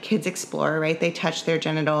time like kids explore, right? They touch their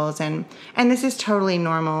genitals, and this is totally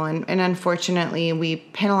normal. And unfortunately, we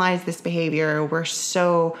penalize this behavior. We're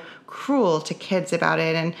so cruel to kids about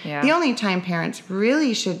it, and the only time parents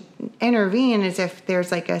really should intervene is if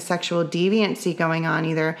there's like a sexual deviancy going on,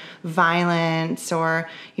 either violence or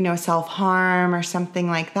self-harm or something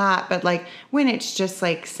like that. But like when it's just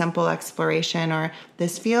like simple exploration or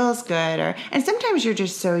this feels good, and sometimes you're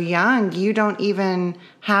just so young you don't even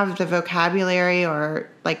have the vocabulary or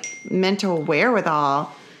like mental wherewithal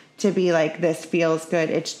to be like, this feels good.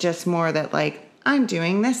 It's just more that like, I'm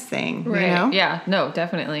doing this thing, right? Yeah, no,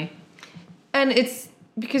 definitely. And it's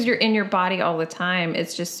because you're in your body all the time.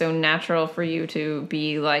 It's just so natural for you to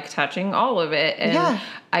be like touching all of it. And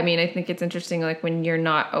I mean, I think it's interesting, like when you're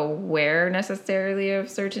not aware necessarily of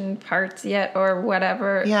certain parts yet or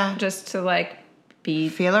whatever, just to like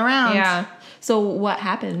feel around. Yeah. So what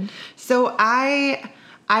happened? So I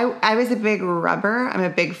was a big rubber. I'm a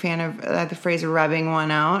big fan of the phrase rubbing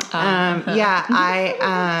one out.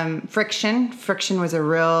 Friction was a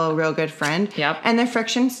real good friend. Yep. And the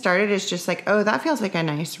friction started as just like, oh, that feels like a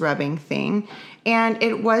nice rubbing thing. And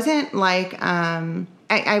it wasn't like,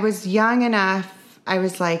 I was young enough. I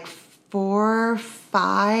was like 4,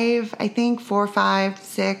 5,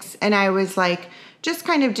 6. And I was like, just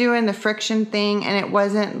kind of doing the friction thing. And it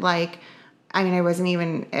wasn't like, I wasn't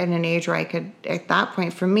even at an age where I could, at that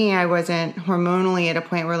point, for me, I wasn't hormonally at a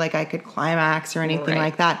point where like I could climax or anything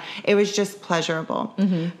like that. It was just pleasurable.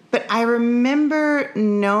 But I remember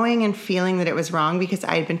knowing and feeling that it was wrong because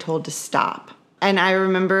I had been told to stop. And I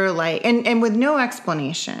remember like, and with no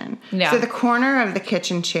explanation. Yeah. So the corner of the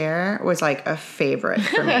kitchen chair was like a favorite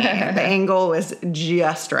for me. The angle was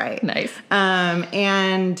just right. Nice.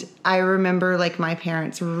 And I remember like my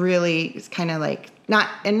parents really kind of like,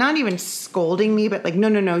 not even scolding me, but like,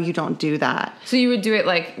 no, you don't do that. So you would do it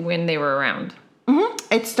like when they were around?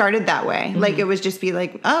 It started that way. Like it was just be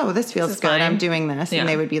like, oh, this feels good. Fine. I'm doing this. Yeah. And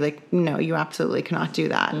they would be like, no, you absolutely cannot do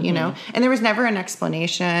that, And there was never an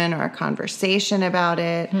explanation or a conversation about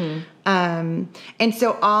it. And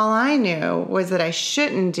so all I knew was that I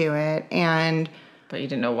shouldn't do it. But you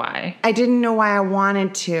didn't know why. I didn't know why I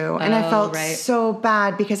wanted to. And I felt so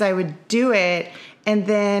bad because I would do it.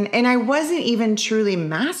 And I wasn't even truly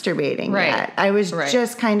masturbating yet. I was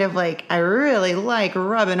just kind of like, I really like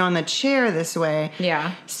rubbing on the chair this way.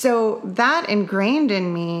 Yeah. So that ingrained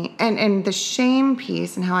in me, and the shame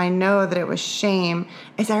piece and how I know that it was shame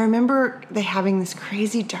is I remember having this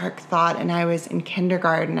crazy dark thought, and I was in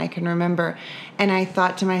kindergarten, I can remember, and I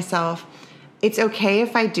thought to myself, it's okay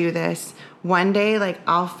if I do this. One day, like,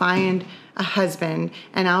 I'll find a husband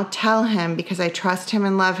and I'll tell him, because I trust him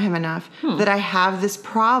and love him enough, that I have this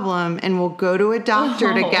problem, and we'll go to a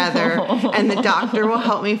doctor together, and the doctor will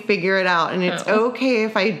help me figure it out. And it's okay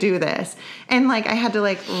if I do this. And like, I had to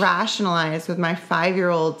like rationalize with my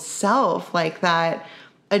 5-year-old self, like that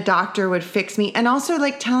a doctor would fix me. And also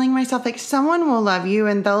like telling myself like someone will love you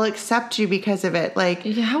and they'll accept you because of it. Like,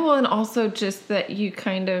 yeah, well, and also just that you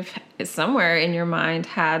kind of somewhere in your mind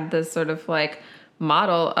had this sort of like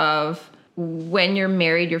model of when you're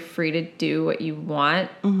married, you're free to do what you want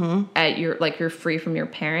at your, like, you're free from your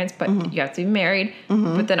parents, but you have to be married.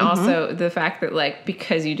 But then also the fact that like,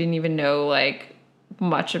 because you didn't even know like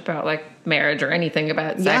much about like marriage or anything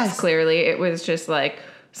about sex, clearly it was just like,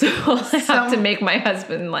 so I have to make my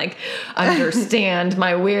husband like understand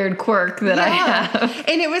my weird quirk that I have.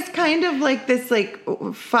 And it was kind of like this like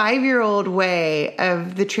 5-year-old way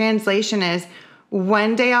of the translation is,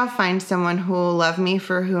 one day I'll find someone who will love me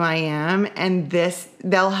for who I am, and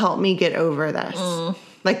they'll help me get over this.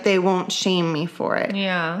 Like they won't shame me for it.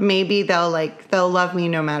 Yeah. Maybe they'll love me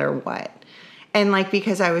no matter what. And like,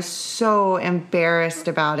 because I was so embarrassed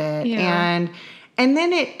about it. And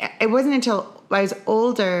then it wasn't until I was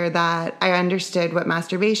older that I understood what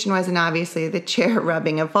masturbation was, and obviously the chair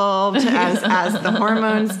rubbing evolved as the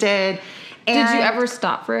hormones did. And did you ever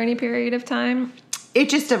stop for any period of time? It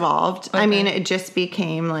just evolved. Okay. I mean, it just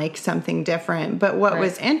became like something different. But what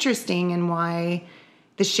was interesting and why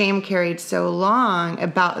the shame carried so long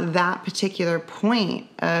about that particular point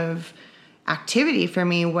of activity for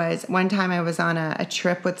me was one time I was on a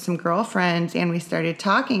trip with some girlfriends, and we started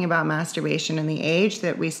talking about masturbation and the age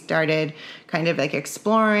that we started kind of like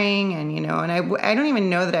exploring, and, you know, and I don't even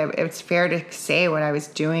know that it's fair to say what I was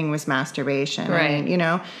doing was masturbation. Right. I mean, you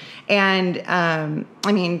know, and,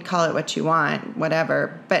 I mean, call it what you want,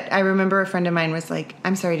 whatever. But I remember a friend of mine was like,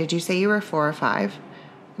 I'm sorry, did you say you were 4 or 5?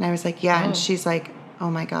 And I was like, yeah. And she's like, oh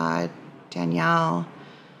my God, Danielle.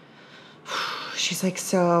 She's like,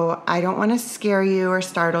 so I don't want to scare you or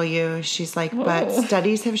startle you. She's like, but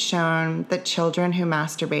studies have shown that children who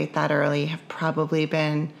masturbate that early have probably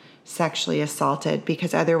been sexually assaulted,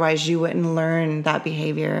 because otherwise you wouldn't learn that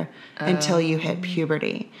behavior until you hit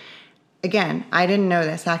puberty. Again, I didn't know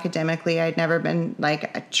this academically. I'd never been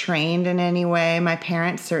like trained in any way. My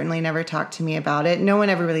parents certainly never talked to me about it. No one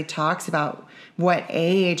ever really talks about what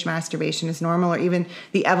age masturbation is normal, or even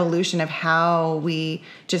the evolution of how we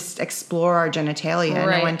just explore our genitalia.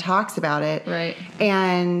 Right. No one talks about it. Right.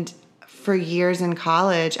 And for years in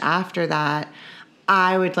college after that,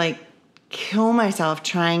 I would like kill myself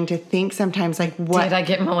trying to think sometimes like, what did I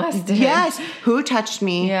get molested? Yes. Who touched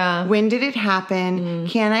me? Yeah. When did it happen?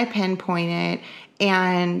 Can I pinpoint it?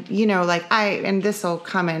 And, you know, like and this will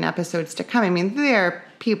come in episodes to come. I mean, there are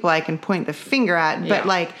people I can point the finger at, but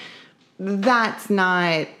like, that's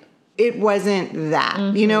not, it wasn't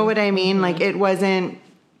that, you know what I mean? Like I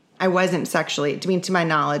wasn't sexually, to my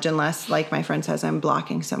knowledge, unless like my friend says I'm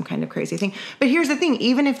blocking some kind of crazy thing. But here's the thing,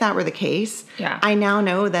 even if that were the case, I now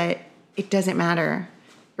know that it doesn't matter,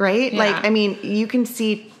 right? Yeah. Like, I mean, you can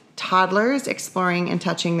see toddlers exploring and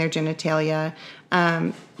touching their genitalia.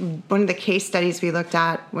 One of the case studies we looked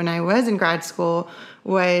at when I was in grad school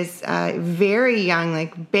was very young,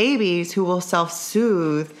 like babies who will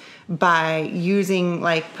self-soothe by using,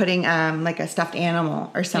 like, putting like a stuffed animal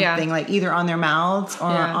or something, like either on their mouths or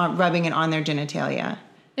rubbing it on their genitalia.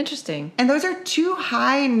 Interesting. And those are 2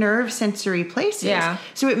 high nerve sensory places. Yeah.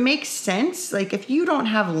 So it makes sense. Like, if you don't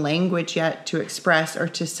have language yet to express or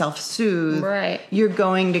to self-soothe, you're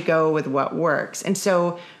going to go with what works. And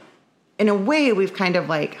so in a way, we've kind of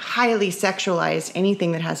like highly sexualized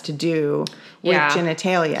anything that has to do with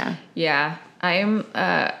genitalia. Yeah. I am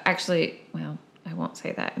actually, well, I won't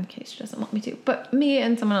say that in case she doesn't want me to, but me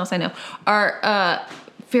and someone else I know are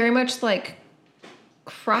very much like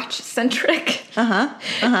crotch centric.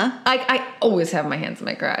 I always have my hands in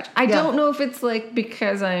my crotch. I don't know if it's like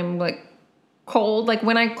because I'm like cold. Like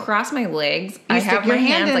when I cross my legs, I have my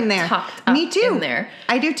hands like there. Tucked up in there.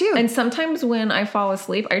 I do too. And sometimes when I fall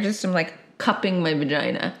asleep, I just am like cupping my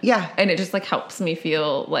vagina. Yeah. And it just like helps me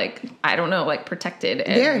feel like, I don't know, like protected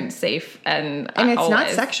and safe. And it's not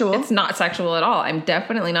sexual. It's not sexual at all. I'm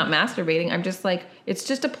definitely not masturbating. I'm just like, it's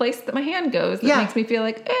just a place that my hand goes that makes me feel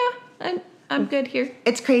like, I'm good here.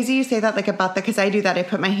 It's crazy you say that, like, about because I do that. I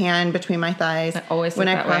put my hand between my thighs when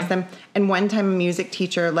I cross them. And one time a music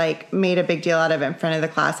teacher, like, made a big deal out of it in front of the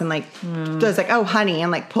class and, like, was like, oh, honey,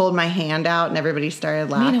 and, like, pulled my hand out and everybody started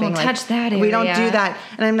laughing. We don't touch that area. We don't do that.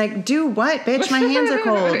 And I'm like, do what, bitch? My hands are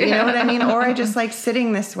cold. You know what I mean? Or I just like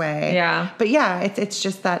sitting this way. Yeah. But yeah, it's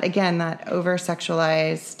just that, again, that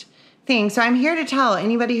over-sexualized thing. So I'm here to tell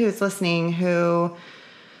anybody who's listening who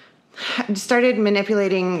started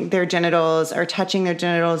manipulating their genitals or touching their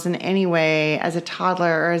genitals in any way as a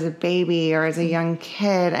toddler or as a baby or as a young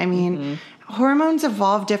kid. I mean, hormones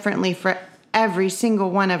evolve differently for every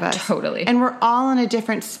single one of us. Totally. And we're all on a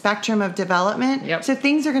different spectrum of development. Yep. So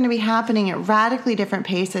things are going to be happening at radically different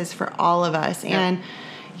paces for all of us. Yep. And,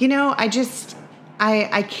 you know,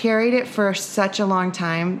 I carried it for such a long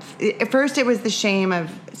time. At first, it was the shame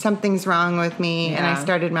of something's wrong with me, and I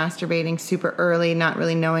started masturbating super early, not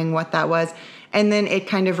really knowing what that was. And then it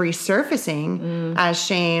kind of resurfacing as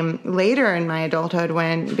shame later in my adulthood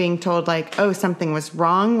when being told like, oh, something was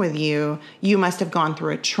wrong with you. You must have gone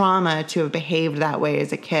through a trauma to have behaved that way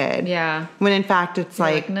as a kid. Yeah. When in fact, it's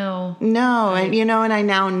like no. And, you know, and I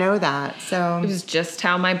now know that. So it was just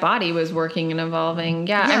how my body was working and evolving.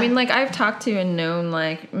 Yeah. I mean, like I've talked to and known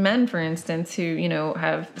like men, for instance, who, you know,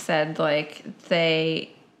 have said like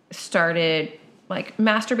they started like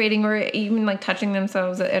masturbating or even like touching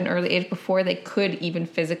themselves at an early age before they could even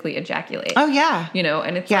physically ejaculate. Oh yeah. You know,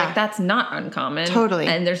 and it's like, that's not uncommon. Totally.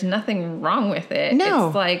 And there's nothing wrong with it. No.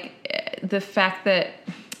 It's like the fact that,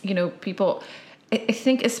 you know, people, I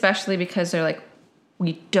think especially because they're like,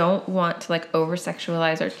 we don't want to like over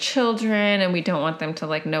sexualize our children and we don't want them to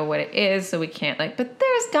like know what it is. So we can't like, but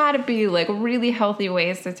there's gotta be like really healthy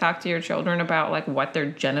ways to talk to your children about like what their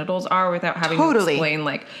genitals are without having to explain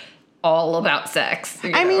like all about sex.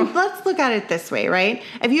 I mean, let's look at it this way, right?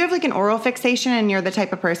 If you have like an oral fixation and you're the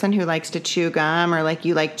type of person who likes to chew gum or like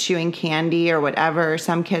you like chewing candy or whatever,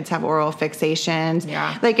 some kids have oral fixations.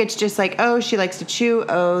 Yeah. Like it's just like, oh, she likes to chew.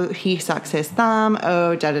 Oh, he sucks his thumb.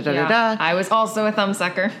 Oh, da-da-da-da-da. I was also a thumb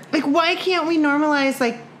sucker. Like, why can't we normalize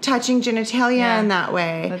like touching genitalia in that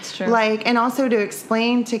way? That's true. Like, and also to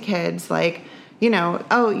explain to kids like, you know,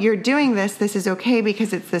 oh, you're doing this. This is okay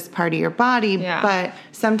because it's this part of your body. Yeah. But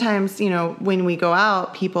sometimes, you know, when we go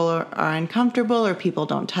out, people are uncomfortable or people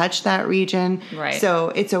don't touch that region. Right. So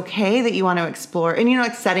it's okay that you want to explore and, you know,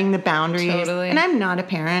 like setting the boundaries. Totally. And I'm not a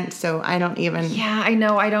parent, so I don't even. Yeah, I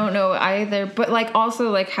know. I don't know either. But like also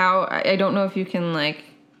like how, I don't know if you can like,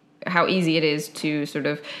 how easy it is to sort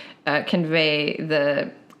of convey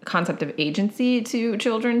the concept of agency to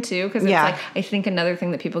children too, because it's like I think another thing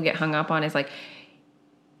that people get hung up on is like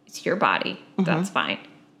it's your body, that's fine,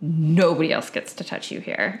 nobody else gets to touch you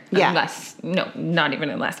here unless not even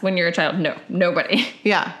unless when you're a child, nobody,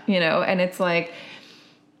 you know. And it's like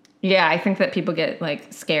I think that people get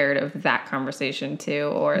like scared of that conversation too,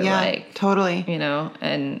 or like totally, you know.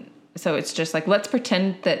 And so it's just like, let's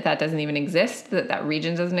pretend that that doesn't even exist, that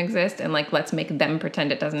region doesn't exist, and like, let's make them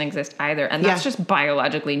pretend it doesn't exist either. And that's just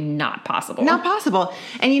biologically not possible. Not possible.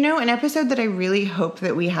 And you know, an episode that I really hope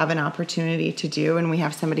that we have an opportunity to do, and we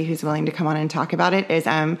have somebody who's willing to come on and talk about it, is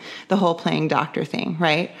the whole playing doctor thing,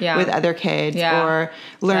 right? Yeah. With other kids or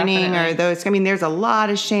learning or those. I mean, there's a lot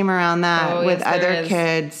of shame around that with other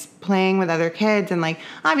kids. Playing with other kids, and like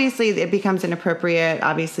obviously it becomes inappropriate.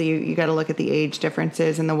 Obviously you got to look at the age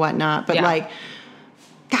differences and the whatnot, but like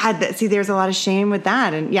God, there's a lot of shame with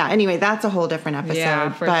that. And anyway, that's a whole different episode.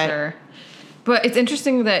 Yeah, for sure. But it's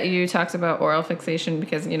interesting that you talked about oral fixation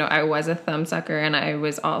because, you know, I was a thumb sucker and I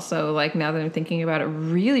was also like, now that I'm thinking about it,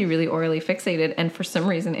 really, really orally fixated. And for some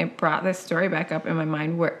reason it brought this story back up in my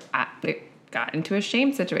mind where it got into a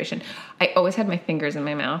shame situation. I always had my fingers in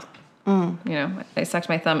my mouth. You know, I sucked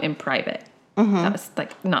my thumb in private. That was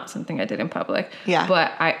like not something I did in public. Yeah.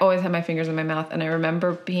 But I always had my fingers in my mouth, and I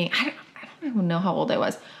remember being I don't even know how old I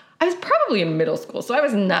was. I was probably in middle school, so I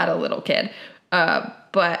was not a little kid.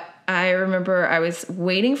 But I remember I was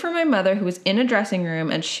waiting for my mother, who was in a dressing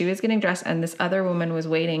room, and she was getting dressed, and this other woman was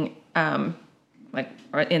waiting, like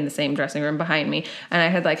in the same dressing room behind me, and I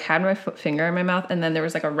had like had my finger in my mouth, and then there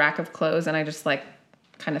was like a rack of clothes, and I just like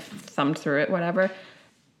kind of thumbed through it, whatever.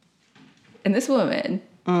 And this woman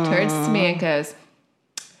turns to me and goes,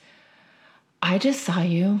 I just saw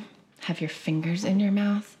you have your fingers in your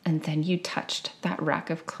mouth and then you touched that rack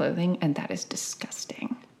of clothing, and that is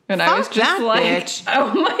disgusting. And Fuck I was just like, bitch.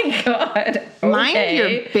 Oh my God. Okay. Mind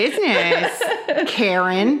your business,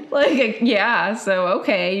 Karen. Like, yeah, so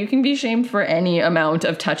okay, you can be shamed for any amount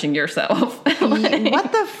of touching yourself. Like,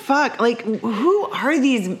 what the fuck? Like, who are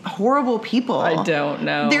these horrible people? I don't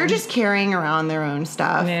know. They're just carrying around their own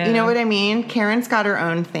stuff. Yeah. You know what I mean? Karen's got her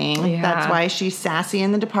own thing. Yeah. That's why she's sassy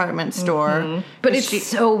in the department store. But it's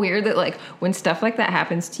so weird that, like, when stuff like that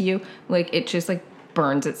happens to you, like, it just, like,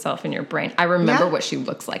 burns itself in your brain. I remember what she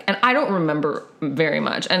looks like. And I don't remember very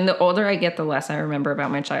much. And the older I get, the less I remember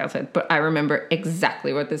about my childhood. But I remember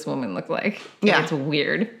exactly what this woman looked like. Yeah. It's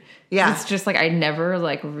weird. Yeah. It's just like, I never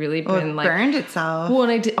like really been like. It burned itself. Well,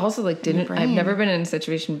 and I also like didn't, I've never been in a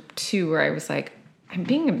situation too where I was like, I'm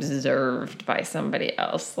being observed by somebody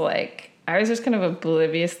else. Like, I was just kind of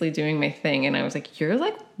obliviously doing my thing, and I was like, you're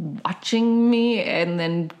like watching me and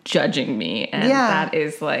then judging me. And that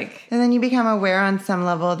is like... And then you become aware on some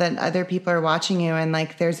level that other people are watching you, and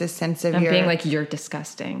like there's a sense of being like, you're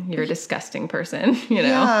disgusting. You're a disgusting person, you know?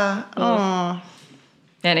 Yeah. Oh.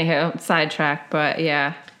 Anyhow, sidetrack, but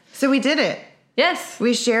yeah. So we did it. Yes.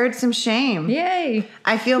 We shared some shame. Yay.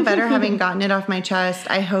 I feel better having gotten it off my chest.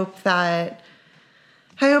 I hope that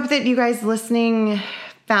you guys listening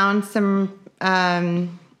found some, I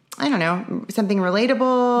don't know, something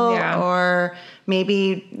relatable, or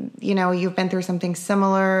maybe, you've been through something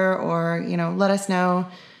similar, or, let us know,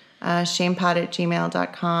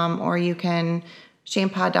 shamepod@gmail.com, or you can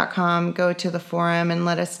shamepod.com, go to the forum and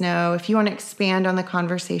let us know if you want to expand on the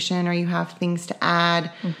conversation or you have things to add.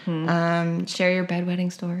 Mm-hmm. Share your bedwetting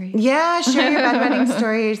stories. Yeah, share your bedwetting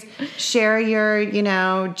stories. Share your,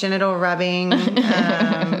 genital rubbing,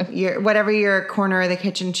 whatever your corner of the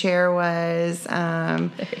kitchen chair was. There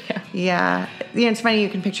you go. Yeah. It's funny, you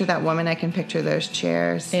can picture that woman. I can picture those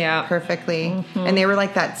chairs perfectly. Mm-hmm. And they were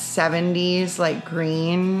like that 70s, like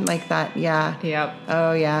green, like that. Yeah. Yep.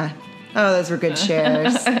 Oh, yeah. Oh, those were good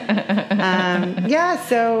shares.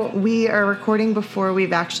 So we are recording before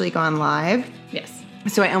we've actually gone live. Yes.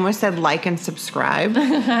 So I almost said like and subscribe, but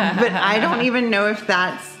I don't even know if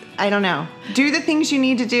I don't know. Do the things you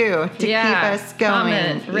need to do to keep us going.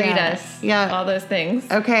 Comment, read us. Yeah. All those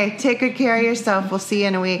things. Okay. Take good care of yourself. We'll see you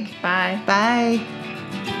in a week. Bye. Bye.